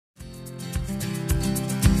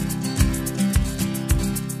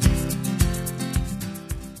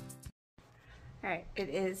Alright, it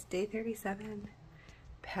is day 37,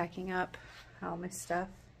 packing up all my stuff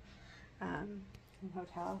in the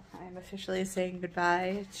hotel. I'm officially saying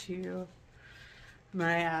goodbye to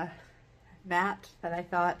my mat that I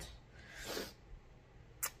thought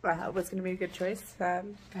was going to be a good choice.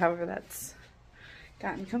 However, that's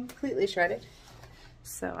gotten completely shredded.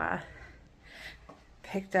 So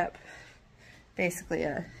picked up basically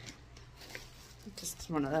just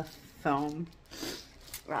one of the foam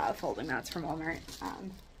folding mats from Walmart.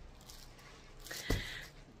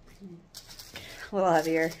 A little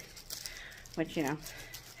heavier, which, you know,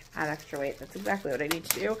 add extra weight. That's exactly what I need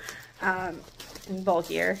to do. And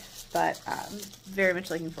bulkier, but very much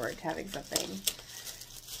looking forward to having something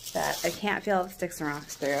that I can't feel the sticks and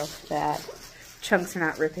rocks through, that chunks are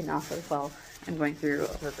not ripping off of while I'm going through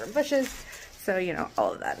overgrown bushes. So, you know,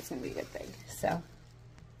 all of that is going to be a good thing. So,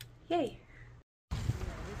 yay.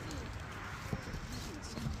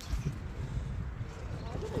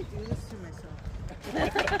 I do this to myself.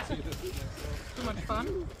 Too much fun?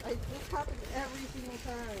 This happens every single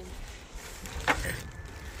time.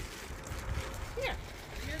 Yeah.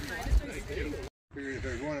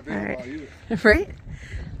 Right?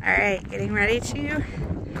 Alright, getting ready to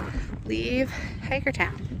leave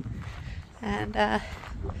Hikertown and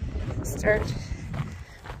start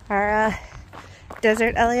our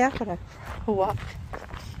Desert Alley Aqueduct walk.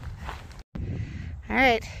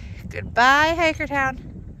 Alright, goodbye Hikertown.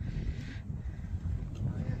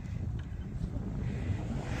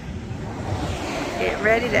 Get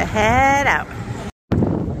ready to head out.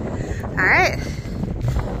 Alright,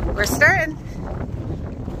 we're starting.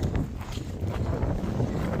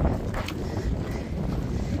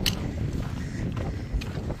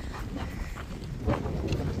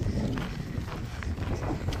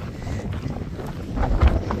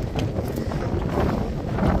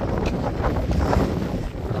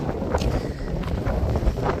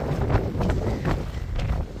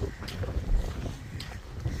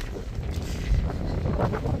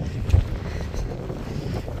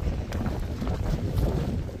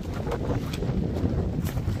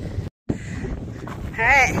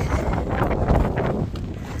 Alright.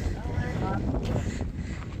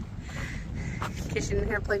 In case you didn't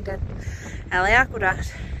hear plugged in. LA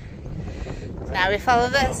Aqueduct. Now we follow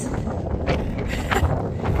this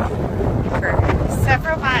for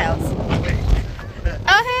several miles.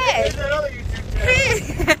 Oh hey! Hey!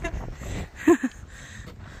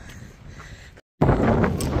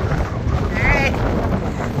 Alright.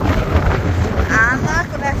 On the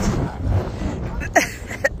aqueduct.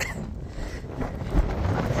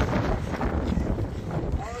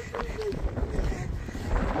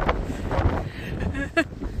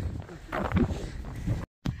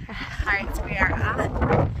 Alright, so we are on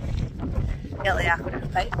the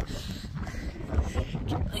Aqueduct pipe.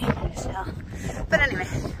 Can't really tell. But anyway,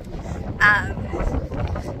 as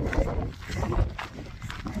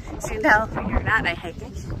you can tell, we are not night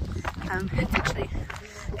hiking. It's actually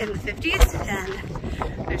in the 50s and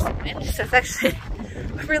there's some wind, so it's actually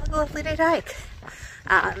a really lovely day to hike.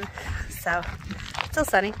 So, still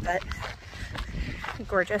sunny, but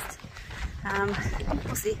gorgeous.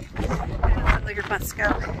 We'll see. The group wants to go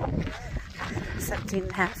 17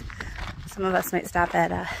 and a half. Some of us might stop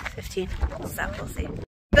at 15, so we'll see.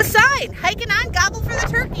 The sign! Hiking on, gobble for the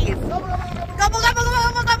turkeys! Gobble, gobble, gobble,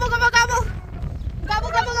 gobble, gobble, gobble, gobble! Gobble,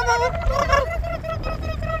 gobble, gobble!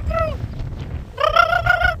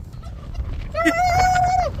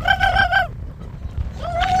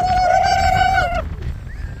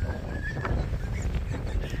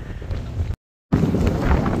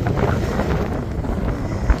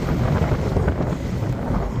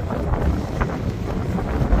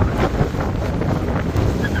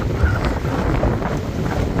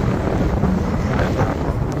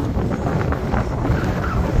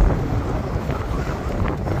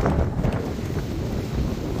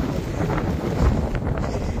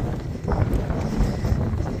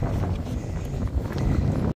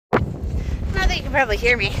 You can probably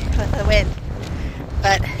hear me with the wind,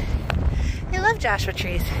 but I love Joshua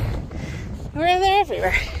trees. They're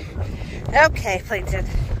everywhere. Okay, Plankton,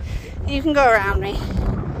 you can go around me.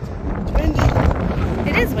 It's windy.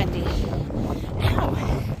 It is windy. Ow.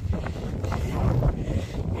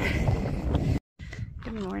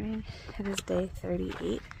 Good morning. It is day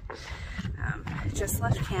 38. Just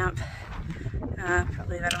left camp.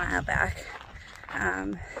 Probably about a mile back.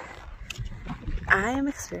 I am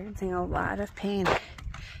experiencing a lot of pain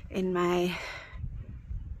in my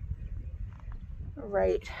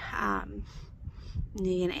right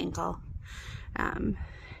knee and ankle. Kind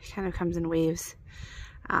of comes in waves,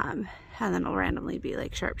 and then it'll randomly be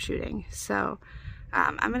like sharp shooting. So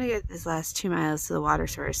I'm gonna get these last 2 miles to the water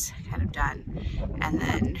source kind of done and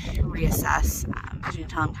then reassess. As you can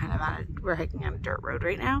tell, I'm kind of we're hiking on a dirt road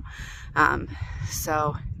right now.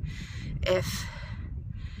 So if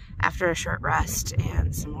after a short rest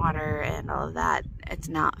and some water and all of that, it's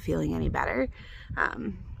not feeling any better,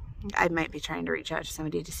 I might be trying to reach out to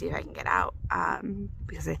somebody to see if I can get out,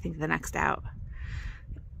 because I think the next out,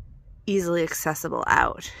 easily accessible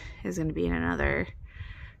out, is going to be in another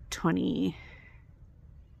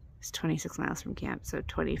 26 miles from camp, so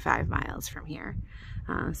 25 miles from here,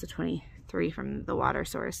 so 23 from the water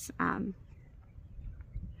source.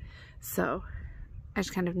 So I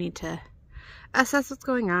just kind of need to assess what's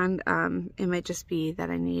going on. It might just be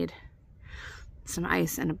that I need some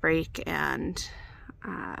ice and a break and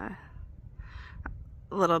a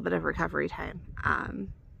little bit of recovery time.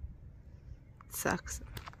 Sucks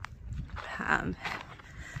having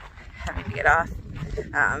to get off.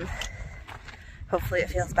 Hopefully it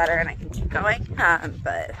feels better and I can keep going,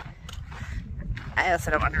 but I also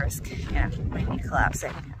don't want to risk, you know, my knee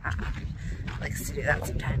collapsing. Likes to do that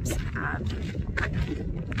sometimes.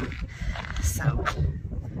 So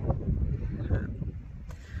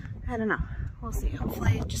I don't know. We'll see.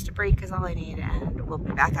 Hopefully just a break is all I need and we'll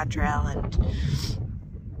be back on trail.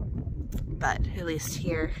 But at least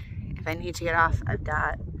here, if I need to get off, I've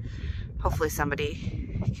got, hopefully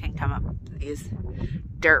somebody can come up these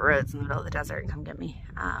dirt roads in the middle of the desert and come get me.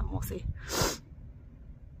 We'll see.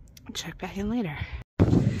 Check back in later.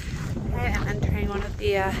 Alright, I'm entering one of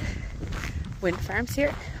the wind farms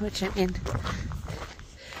here, which I mean,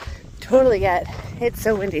 totally get. It's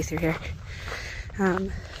so windy through here.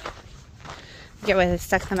 Get why they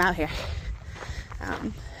stuck them out here.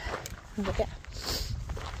 But yeah.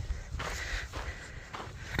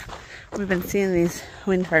 We've been seeing these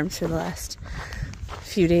wind farms for the last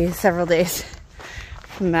few days, several days,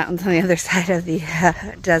 from the mountains on the other side of the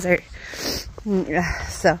desert.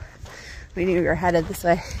 So we knew we were headed this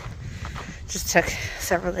way. Just took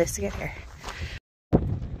several days to get here.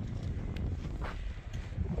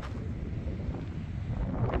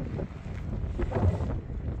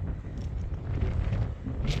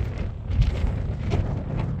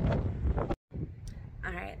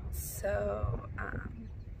 Alright, so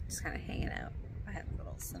just kind of hanging out. I have a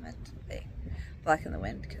little cement thing blocking the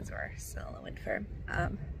wind because we're still in the wind farm.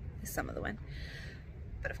 Some of the wind.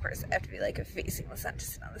 But of course I have to be like facing the sun to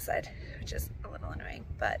sit on the side, which is a little annoying.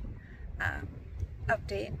 But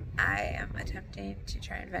update, I am attempting to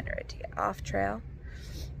try and vendor it to get off trail,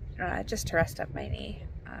 just to rest up my knee.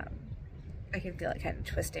 I can feel it kind of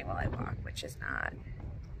twisting while I walk, which is not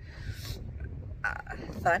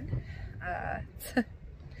fun.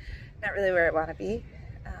 Not really where I want to be.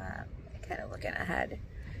 Kind of looking ahead,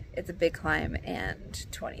 it's a big climb and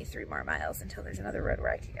 23 more miles until there's another road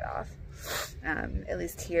where I can get off. At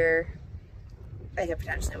least here I could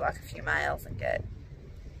potentially walk a few miles and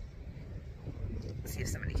see if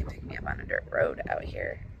somebody can pick me up on a dirt road out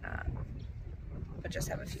here, but just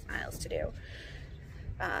have a few miles to do.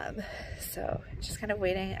 So just kind of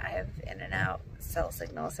waiting. I have in and out cell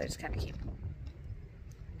signal, so I just kind of keep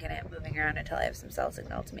getting it moving around until I have some cell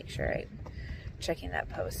signal to make sure I'm checking that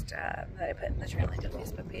post that I put in the Trail Angel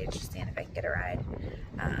Facebook page, seeing if I can get a ride.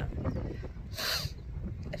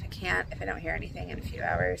 If I can't, if I don't hear anything in a few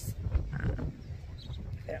hours,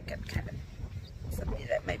 if I don't get kind of somebody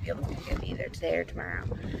that might be able to get me either today or tomorrow,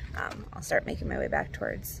 I'll start making my way back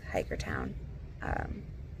towards Hikertown, and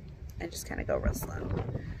just kind of go real slow.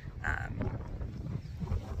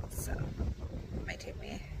 So it might take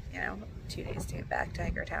me, 2 days to get back to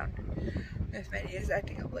Hikertown if my knee is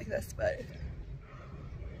acting up like this, but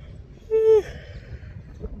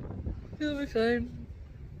it'll be fine.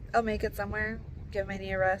 I'll make it somewhere, give my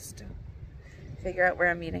knee a rest, figure out where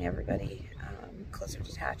I'm meeting everybody closer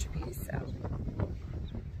to Tehachapi, so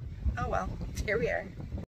oh well, here we are.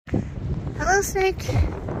 Hello, Snake.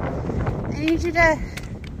 I need you to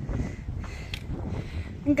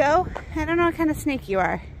go. I don't know what kind of snake you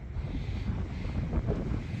are.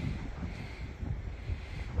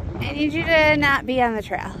 I need you to not be on the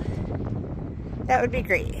trail. That would be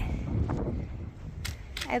great.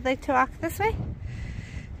 I'd like to walk this way.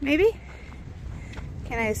 Maybe?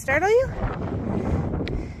 Can I startle you?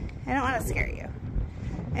 I don't want to scare you.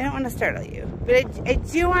 I don't want to startle you. But I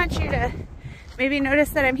do want you to maybe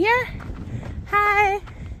notice that I'm here. Hi!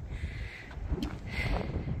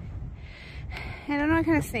 I don't know what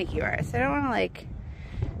kind of snake you are, so I don't want to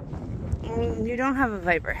you don't have a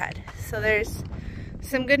viper head. So there's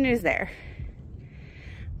some good news there.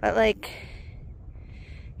 But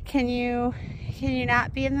can you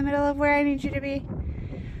not be in the middle of where I need you to be?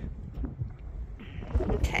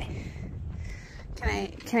 Okay.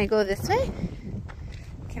 Can I go this way?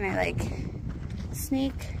 Can I like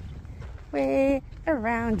sneak way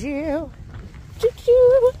around you?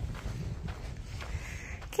 Choo-choo.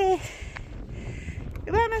 Okay.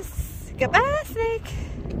 Goodbye, miss. Goodbye, snake.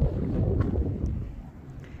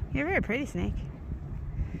 You're a very pretty snake.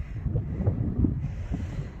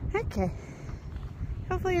 Okay.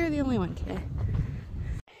 Hopefully you're the only one today.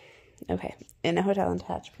 Okay. In a hotel in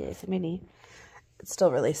Tehachapi, my knee. It's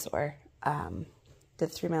still really sore.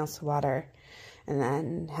 Did 3 miles to water and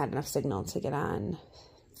then had enough signal to get on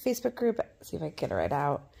Facebook group, see if I could get a ride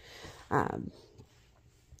out.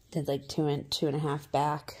 Did like 2.5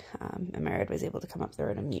 back, and my ride was able to come up the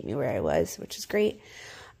road and meet me where I was, which is great.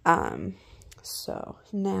 So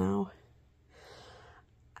now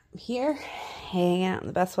I'm here hanging out in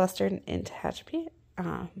the Best Western in Tehachapi.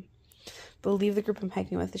 Believe the group I'm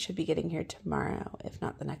hiking with should be getting here tomorrow, if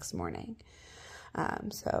not the next morning.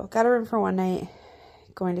 So got a room for one night.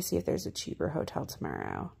 Going to see if there's a cheaper hotel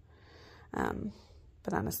tomorrow.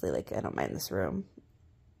 But honestly, like, I don't mind this room.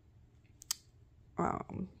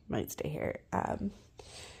 Might stay here.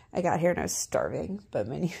 I got here and I was starving, but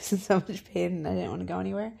my knee was in so much pain and I didn't want to go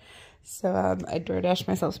anywhere. So I DoorDashed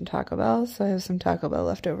myself some Taco Bell, so I have some Taco Bell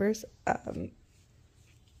leftovers. I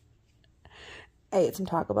ate some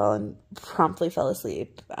Taco Bell and promptly fell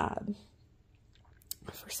asleep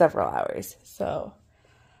for several hours. So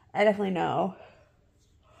I definitely know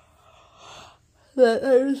that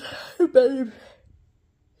I've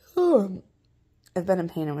been in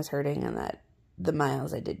pain and was hurting, and that the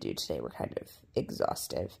miles I did do today were kind of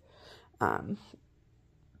exhaustive,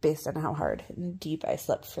 based on how hard and deep I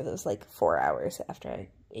slept for those like 4 hours after I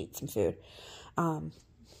ate some food.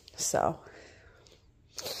 So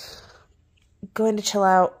going to chill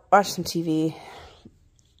out, watch some TV,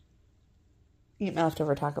 eat my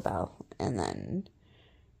leftover Taco Bell, and then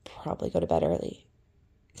probably go to bed early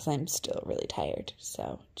because I'm still really tired.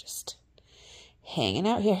 So just hanging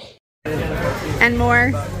out here. And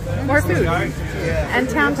more food and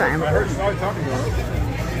town time.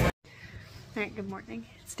 Alright, good morning.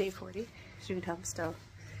 It's day 40. As you can tell, I'm still at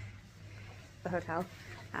the hotel.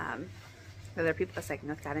 The other people I was hiking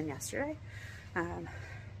with got in yesterday.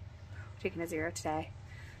 Taking a 0 today,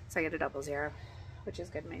 so I get a double 0, which is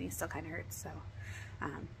good. My knee still kind of hurts, so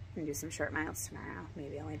I'm gonna do some short miles tomorrow.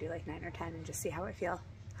 Maybe only do like 9 or 10 and just see how I feel,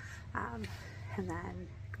 and then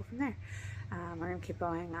go from there. We're gonna keep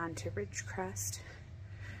going on to Ridgecrest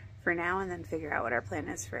for now, and then figure out what our plan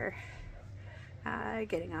is for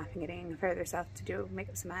getting off and getting further south to make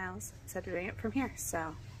up some miles instead of doing it from here.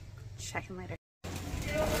 So check in later.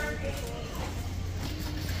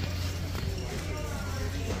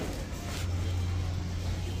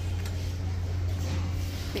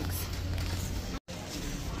 Thanks.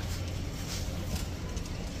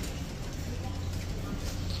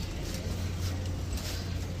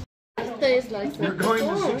 We're going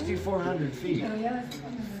to 6,400 feet.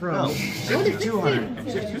 From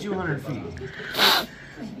 6,200 feet.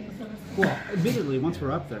 Well, admittedly, once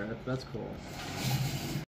we're up there, that's cool.